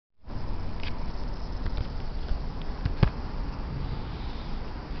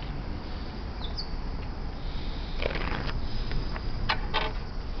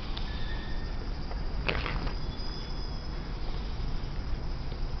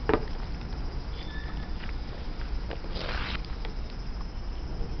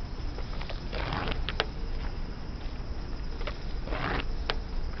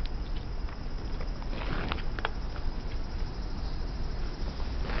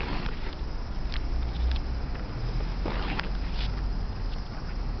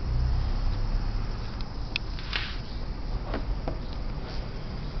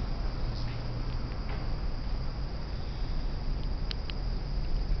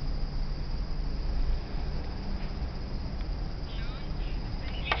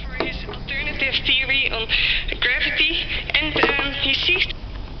relative theory on gravity, and he sees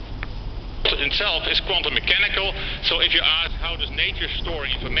itself is quantum mechanical. So if you ask how does nature store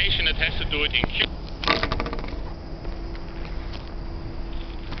information, it has to do it in cubes.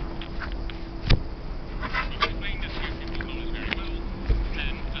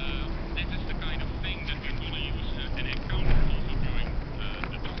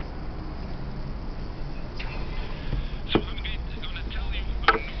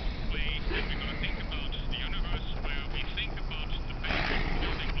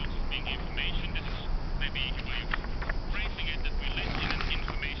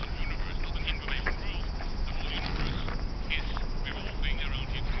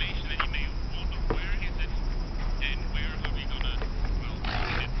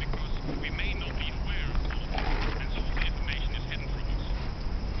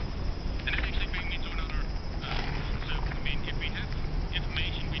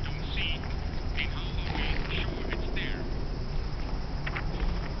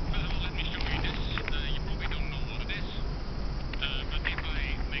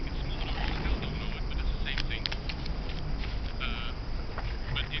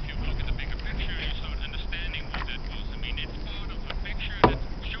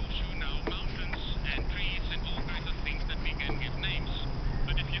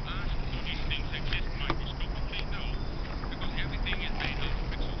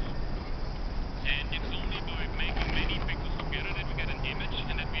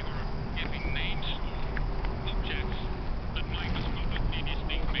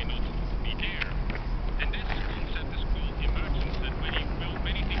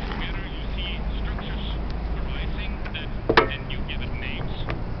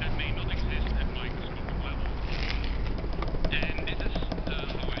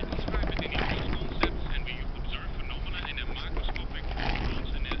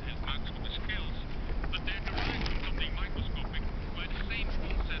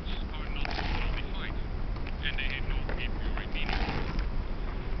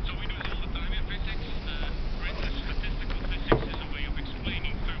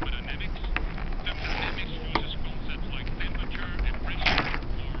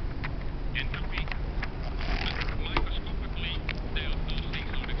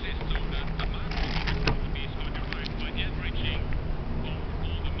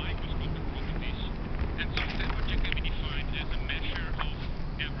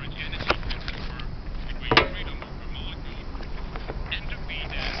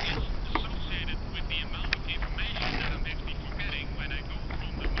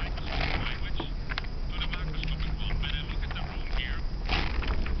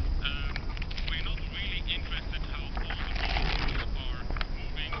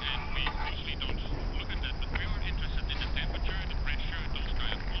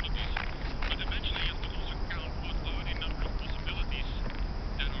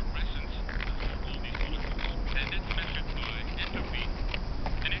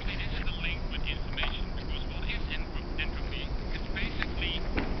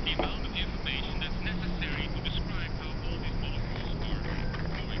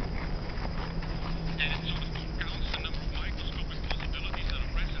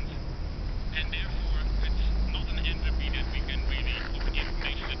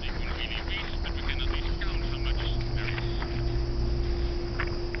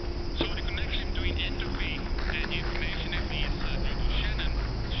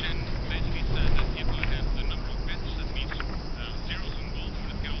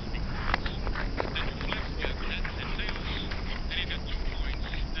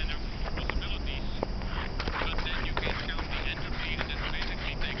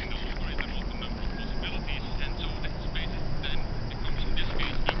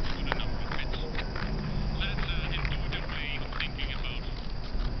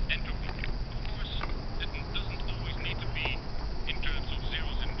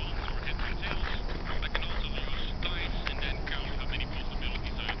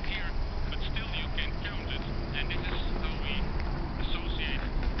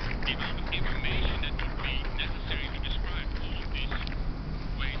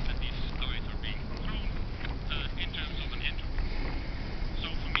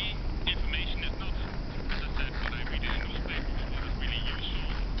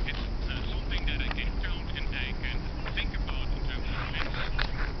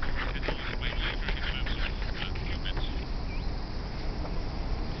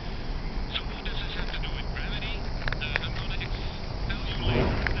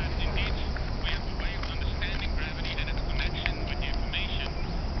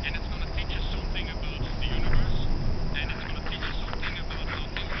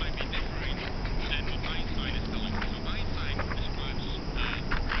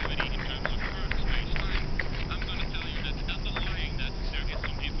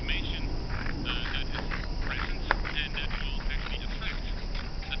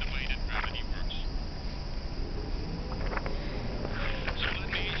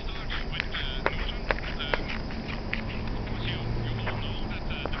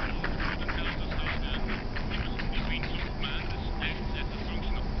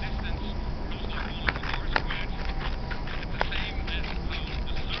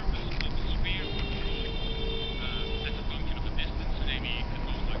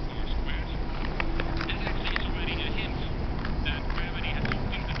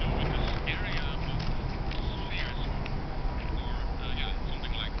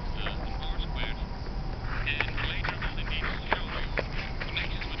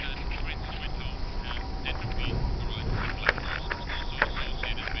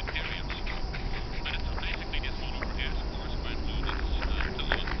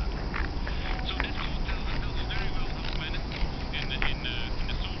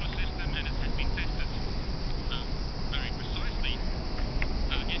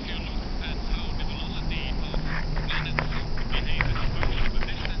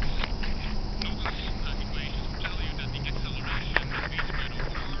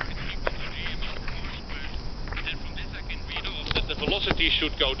 the velocity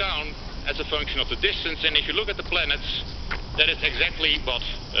should go down as a function of the distance, and if you look at the planets, that is exactly what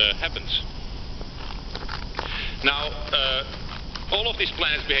happens. Now, all of these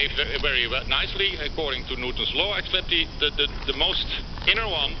planets behave very nicely according to Newton's law, except the most inner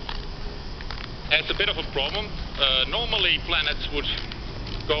one has a bit of a problem. Normally planets would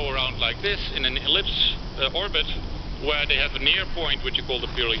go around like this in an ellipse orbit, where they have a near point which you call the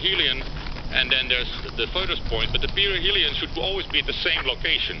perihelion, and then there's the furthest point, but the perihelion should always be at the same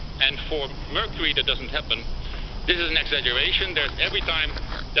location, and for Mercury that doesn't happen. This is an exaggeration. There's every time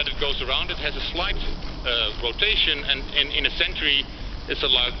that it goes around, it has a slight rotation, and in a century it's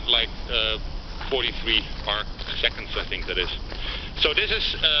like 43 arc seconds, I think that is. So this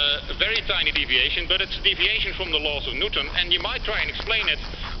is a very tiny deviation, but it's a deviation from the laws of Newton, and you might try and explain it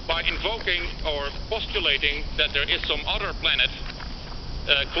by invoking or postulating that there is some other planet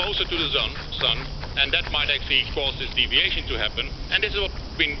closer to the sun, and that might actually cause this deviation to happen. And this is what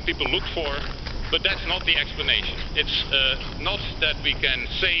people look for, but that's not the explanation. It's not that we can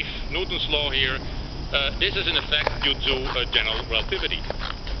save Newton's law here. This is in effect due to general relativity.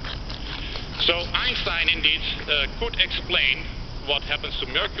 So Einstein indeed could explain what happens to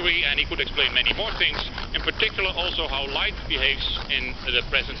Mercury, and he could explain many more things, in particular also how light behaves in the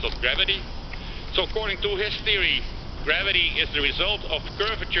presence of gravity. So according to his theory, gravity is the result of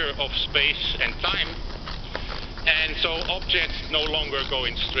curvature of space and time, and so objects no longer go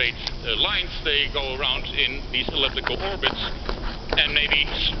in straight lines, they go around in these elliptical orbits, and maybe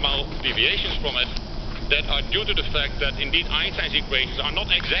small deviations from it that are due to the fact that indeed Einstein's equations are not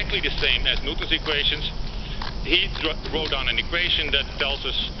exactly the same as Newton's equations. He wrote down an equation that tells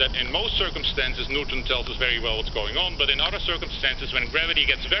us that in most circumstances Newton tells us very well what's going on, but in other circumstances when gravity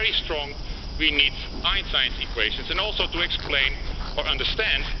gets very strong, we need Einstein's equations, and also to explain or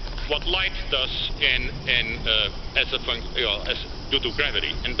understand what light does as due to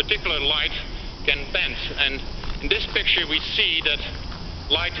gravity. In particular, light can bend, and in this picture we see that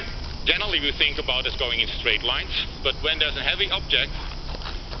light generally we think about as going in straight lines, but when there's a heavy object,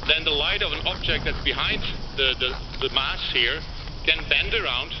 then the light of an object that's behind the mass here can bend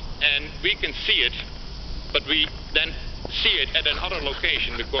around, and we can see it, but we then see it at another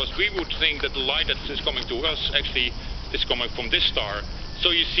location, because we would think that the light that is coming to us actually is coming from this star. So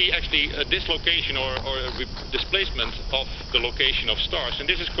you see actually a dislocation or a displacement of the location of stars, and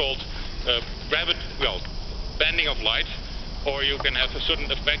this is called bending of light, or you can have a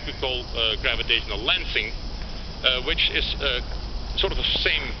certain effect we call gravitational lensing, which is sort of the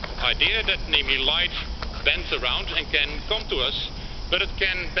same idea, that namely light bends around and can come to us, but it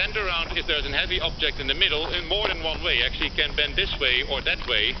can bend around if there's a heavy object in the middle in more than one way. Actually it can bend this way or that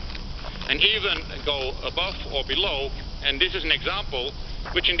way, and even go above or below. And this is an example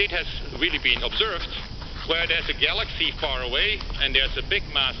which indeed has really been observed, where there's a galaxy far away and there's a big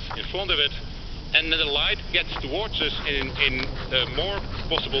mass in front of it, and the light gets towards us in more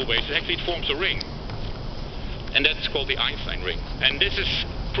possible ways. Actually it forms a ring, and that's called the Einstein ring. And this is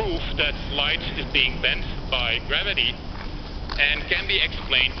proof that light is being bent by gravity and can be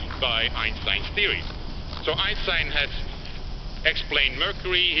explained by Einstein's theory. So Einstein has explained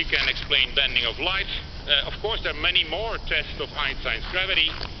Mercury, he can explain bending of light. Of course there are many more tests of Einstein's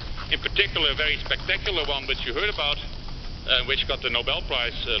gravity. In particular, a very spectacular one which you heard about, which got the Nobel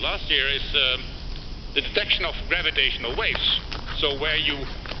Prize last year, is the detection of gravitational waves. So where you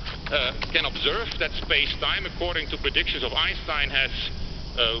can observe that space-time, according to predictions of Einstein, has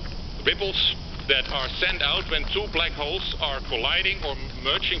ripples that are sent out when two black holes are colliding or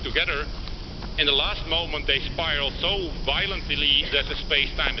merging together. In the last moment they spiral so violently that the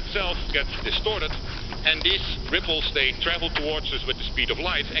space-time itself gets distorted, and these ripples, they travel towards us with the speed of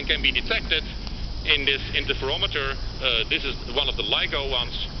light and can be detected in this interferometer. This is one of the LIGO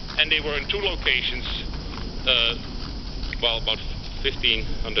ones, and they were in two locations, about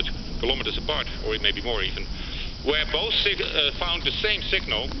 1,500 kilometers apart, or maybe more even, where both found the same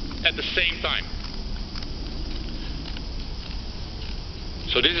signal at the same time.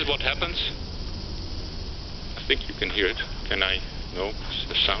 So this is what happens. I think you can hear it. Can I? No,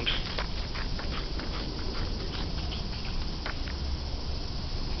 the sound.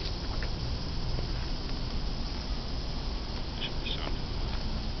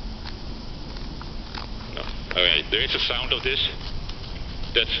 No. Okay, there is a sound of this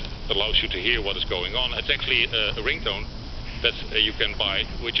that allows you to hear what is going on. It's actually a ringtone that you can buy,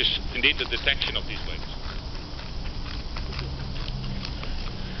 which is indeed the detection of these waves.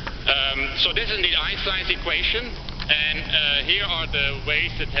 So this is indeed Einstein's equation, and here are the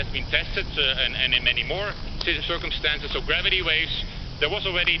ways that has been tested, and in many more circumstances. So gravity waves, there was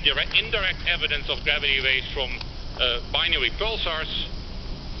already indirect evidence of gravity waves from binary pulsars,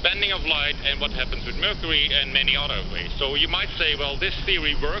 bending of light, and what happens with Mercury, and many other ways. So you might say, well, this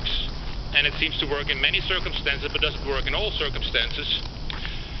theory works, and it seems to work in many circumstances, but doesn't work in all circumstances.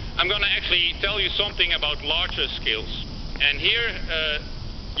 I'm going to actually tell you something about larger scales. And here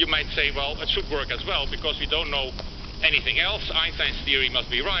you might say, well, it should work as well, because we don't know anything else. Einstein's theory must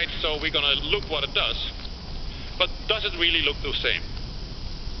be right, so we're going to look what it does. But does it really look the same?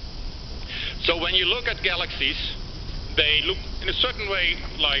 So when you look at galaxies, they look in a certain way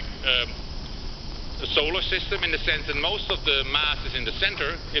like a solar system, in the sense that most of the mass is in the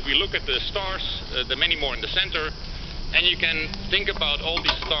center. If we look at the stars, there are many more in the center, and you can think about all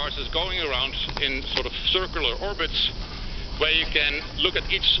these stars as going around in sort of circular orbits, where you can look at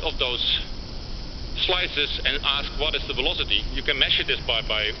each of those slices and ask what is the velocity. You can measure this by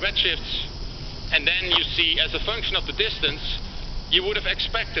redshifts, and then you see, as a function of the distance, you would have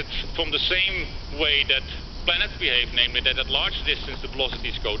expected from the same way that planets behave, namely that at large distance the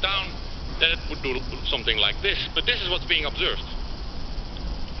velocities go down, that it would do something like this. But this is what's being observed.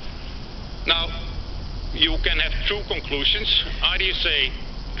 Now, you can have two conclusions. Either you say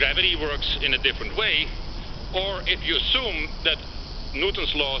gravity works in a different way, or if you assume that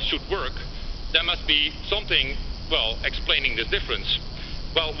Newton's law should work, there must be something, well, explaining this difference.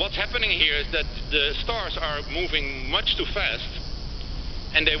 Well, what's happening here is that the stars are moving much too fast,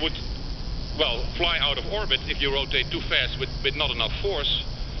 and they would, well, fly out of orbit if you rotate too fast with not enough force.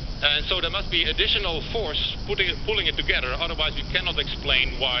 And so there must be additional force pulling it together, otherwise we cannot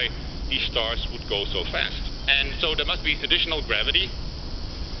explain why these stars would go so fast. And so there must be additional gravity.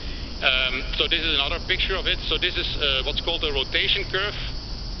 So this is another picture of it. So this is what's called a rotation curve.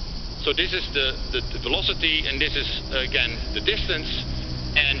 So this is the velocity, and this is, again, the distance.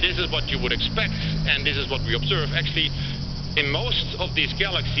 And this is what you would expect, and this is what we observe. Actually, in most of these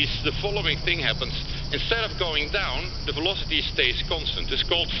galaxies, the following thing happens. Instead of going down, the velocity stays constant. It's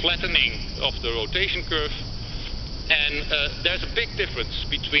called flattening of the rotation curve. And there's a big difference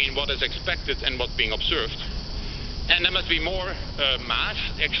between what is expected and what's being observed. And there must be more mass,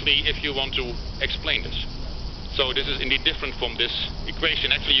 actually, if you want to explain this. So this is indeed different from this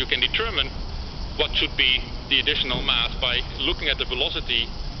equation. Actually, you can determine what should be the additional mass by looking at the velocity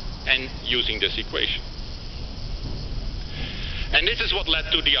and using this equation. And this is what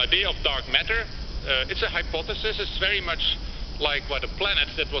led to the idea of dark matter. It's a hypothesis. It's very much like what a planet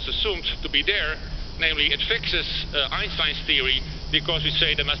that was assumed to be there. Namely, it fixes Einstein's theory, because we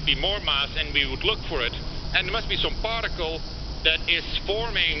say there must be more mass and we would look for it. And there must be some particle that is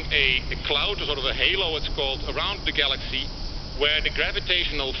forming a cloud, sort of a halo it's called, around the galaxy, where the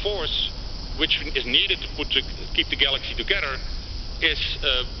gravitational force, which is needed to keep the galaxy together, is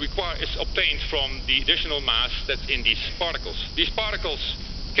obtained from the additional mass that's in these particles. These particles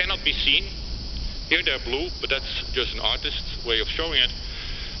cannot be seen. Here they're blue, but that's just an artist's way of showing it.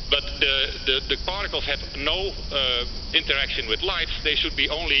 But the particles have no interaction with light. They should be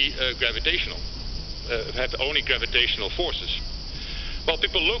only gravitational, have only gravitational forces. Well,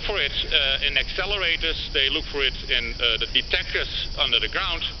 people look for it in accelerators. They look for it in the detectors under the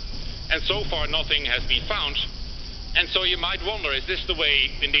ground. And so far, nothing has been found. And so you might wonder, is this the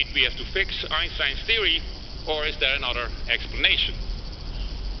way, indeed, we have to fix Einstein's theory, or is there another explanation?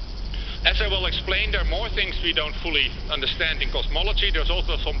 As I will explain, there are more things we don't fully understand in cosmology. There's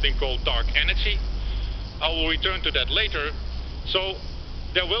also something called dark energy. I will return to that later. So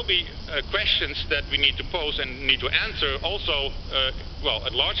there will be questions that we need to pose and need to answer also, well,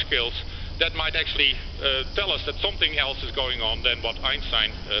 at large scales, that might actually tell us that something else is going on than what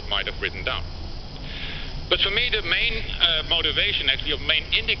Einstein might have written down. But for me, the main motivation, actually, the main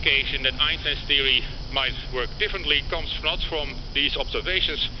indication that Einstein's theory might work differently comes not from these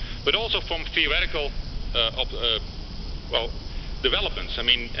observations, but also from theoretical well, developments. I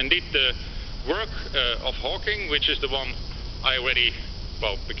mean, indeed, the work of Hawking, which is the one I already,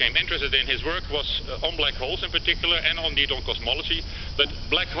 well, became interested in, his work was on black holes in particular, and indeed on cosmology. But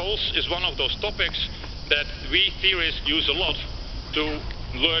black holes is one of those topics that we theorists use a lot to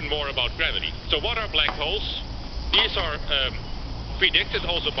learn more about gravity. So what are black holes? These are predicted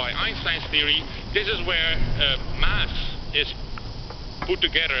also by Einstein's theory. This is where mass is put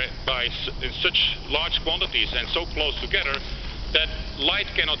together in such large quantities and so close together that light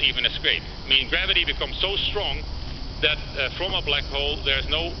cannot even escape. I mean, gravity becomes so strong that from a black hole there's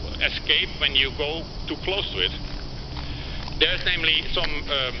no escape when you go too close to it. There's namely some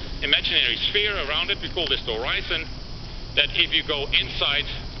imaginary sphere around it. We call this the horizon. That if you go inside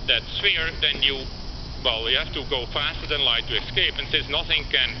that sphere, then you have to go faster than light to escape. And since nothing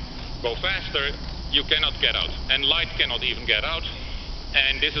can go faster, you cannot get out. And light cannot even get out.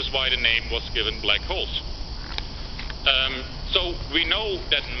 And this is why the name was given black holes. So we know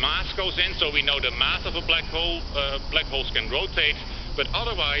that mass goes in, so we know the mass of a black hole. Black holes can rotate, but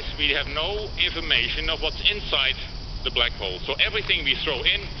otherwise we have no information of what's inside the black hole. So everything we throw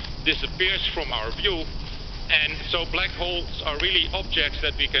in disappears from our view, and so black holes are really objects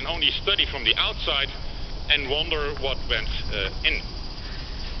that we can only study from the outside and wonder what went in.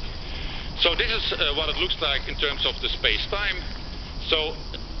 So this is what it looks like in terms of the space-time. So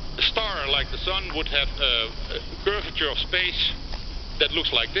a star like the Sun would have a curvature of space that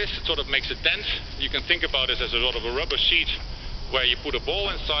looks like this. It sort of makes a dent. You can think about it as a sort of a rubber sheet where you put a ball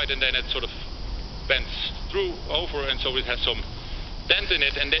inside and then it sort of bends through over, and so it has some dent in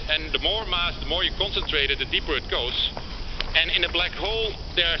it. And the more mass, the more you concentrate it, the deeper it goes. And in a black hole,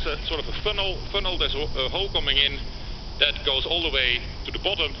 there's a sort of a funnel. There's a hole coming in that goes all the way to the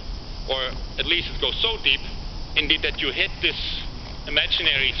bottom, or at least it goes so deep, indeed, that you hit this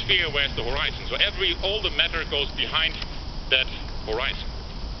imaginary sphere where's the horizon. So all the matter goes behind that horizon.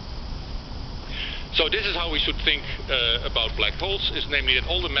 So this is how we should think about black holes, is namely that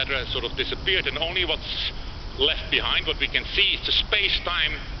all the matter has sort of disappeared and only what's left behind, what we can see, is the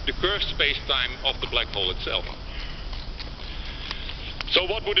space-time, the curved space-time of the black hole itself. So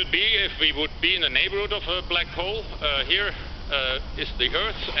what would it be if we would be in the neighborhood of a black hole? Here is the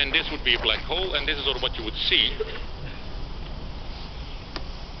Earth, and this would be a black hole, and this is sort of what you would see.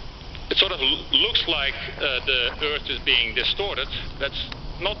 It sort of looks like the Earth is being distorted. That's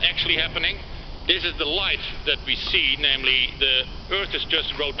not actually happening. This is the light that we see, namely the Earth is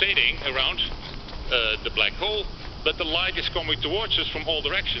just rotating around the black hole, but the light is coming towards us from all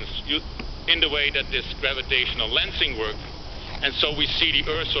directions in the way that this gravitational lensing works. And so we see the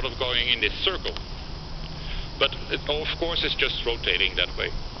Earth sort of going in this circle. But of course it's just rotating that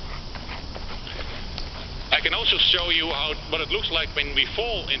way. I can also show you what it looks like when we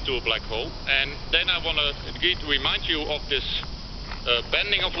fall into a black hole, and then I want to remind you of this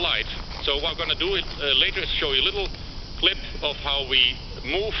bending of light. So what I'm going to do later is show you a little clip of how we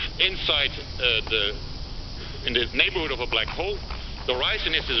move inside in the neighborhood of a black hole. The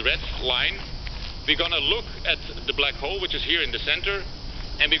horizon is this red line. We're going to look at the black hole, which is here in the center,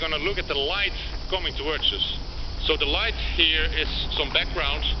 and we're going to look at the light coming towards us. So the light here is some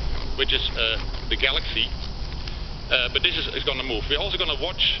background, which is the galaxy, but this is going to move. We're also going to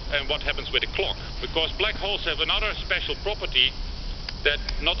watch what happens with the clock, because black holes have another special property that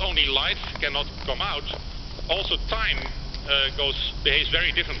not only light cannot come out, also time behaves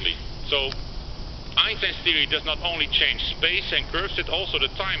very differently. So Einstein's theory does not only change space and curves it, also the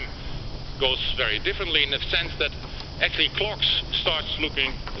time goes very differently, in the sense that actually clocks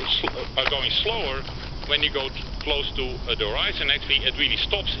are going slower when you go close to the horizon. Actually, it really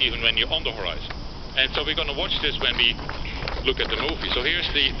stops even when you're on the horizon. And so we're going to watch this when we look at the movie. So here's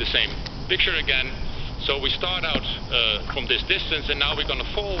the same picture again. So we start out from this distance, and now we're going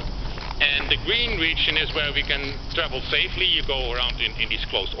to fall. And the green region is where we can travel safely. You go around in these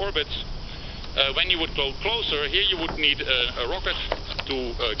closed orbits. When you would go closer, here you would need a rocket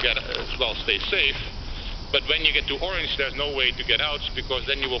to stay safe. But when you get to orange, there's no way to get out, because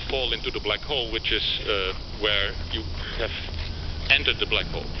then you will fall into the black hole, which is where you have entered the black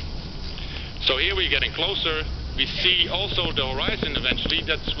hole. So here we're getting closer. We see also the horizon eventually.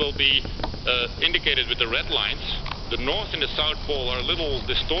 That will be indicated with the red lines. The north and the south pole are a little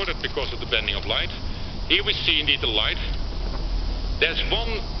distorted because of the bending of light. Here we see indeed the light. There's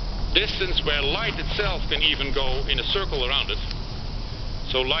one distance where light itself can even go in a circle around it.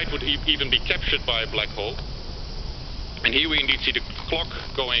 So light would even be captured by a black hole. And here we indeed see the clock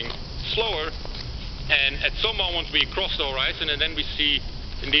going slower. And at some moment we cross the horizon, and then we see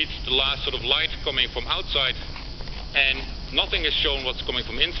indeed the last sort of light coming from outside. And nothing is shown what's coming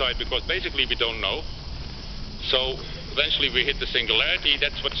from inside, because basically we don't know. So eventually we hit the singularity.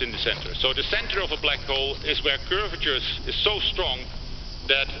 That's what's in the center. So the center of a black hole is where curvature is so strong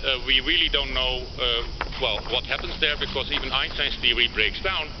that we really don't know what happens there, because even Einstein's theory breaks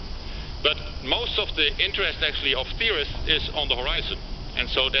down. But most of the interest actually of theorists is on the horizon. And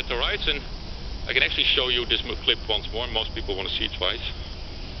so that horizon, I can actually show you this clip once more. Most people want to see it twice.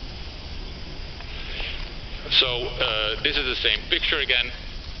 So this is the same picture again.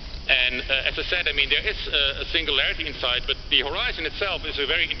 And as I said, I mean, there is a singularity inside, but the horizon itself is a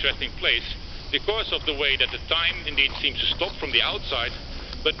very interesting place because of the way that the time indeed seems to stop from the outside.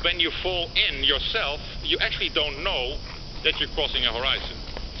 But when you fall in yourself, you actually don't know that you're crossing a horizon.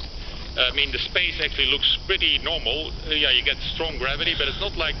 I mean, the space actually looks pretty normal. Yeah, you get strong gravity, but it's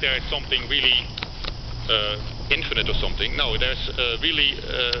not like there is something really infinite or something. No, there's really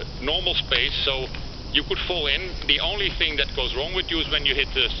normal space, so you could fall in. The only thing that goes wrong with you is when you hit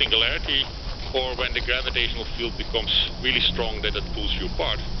the singularity, or when the gravitational field becomes really strong that it pulls you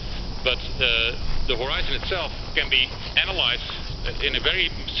apart. But the horizon itself can be analyzed in a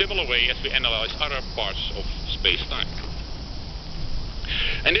very similar way as we analyze other parts of space-time.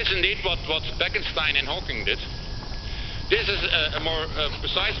 And this is indeed what Bekenstein and Hawking did. This is a more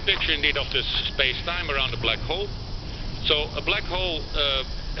precise picture indeed of this space-time around a black hole. So a black hole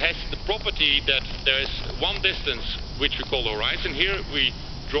has the property that there is one distance which we call the horizon. Here we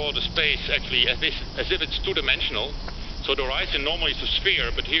draw the space actually as if it's two-dimensional. So the horizon normally is a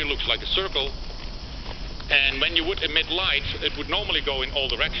sphere, but here it looks like a circle. And when you would emit light, it would normally go in all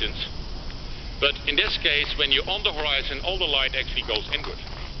directions. But in this case, when you're on the horizon, all the light actually goes inward.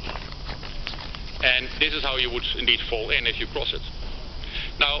 And this is how you would indeed fall in if you cross it.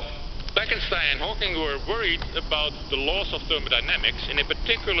 Now, Bekenstein and Hawking were worried about the laws of thermodynamics, and in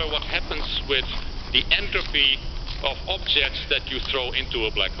particular what happens with the entropy of objects that you throw into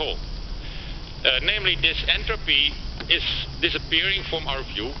a black hole. Namely, this entropy is disappearing from our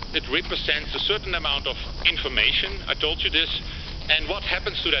view. It represents a certain amount of information, I told you this, and what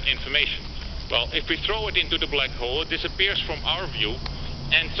happens to that information? Well, if we throw it into the black hole, it disappears from our view,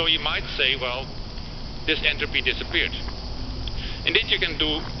 and so you might say, well, this entropy disappeared. Indeed, you can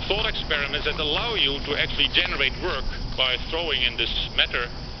do thought experiments that allow you to actually generate work by throwing in this matter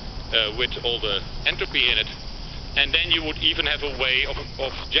with all the entropy in it, and then you would even have a way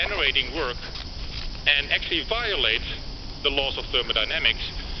of generating work and actually violate the laws of thermodynamics,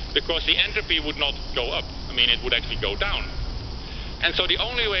 because the entropy would not go up. I mean, it would actually go down. And so the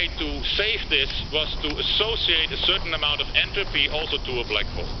only way to save this was to associate a certain amount of entropy also to a black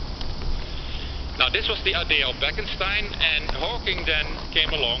hole. Now, this was the idea of Bekenstein, and Hawking then came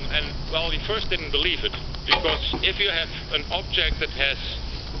along, and, well, he first didn't believe it, because if you have an object that has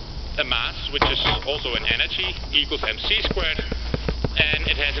a mass, which is also an energy, E equals mc squared, and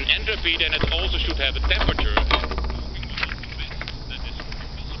it has an entropy, then it also should have a temperature.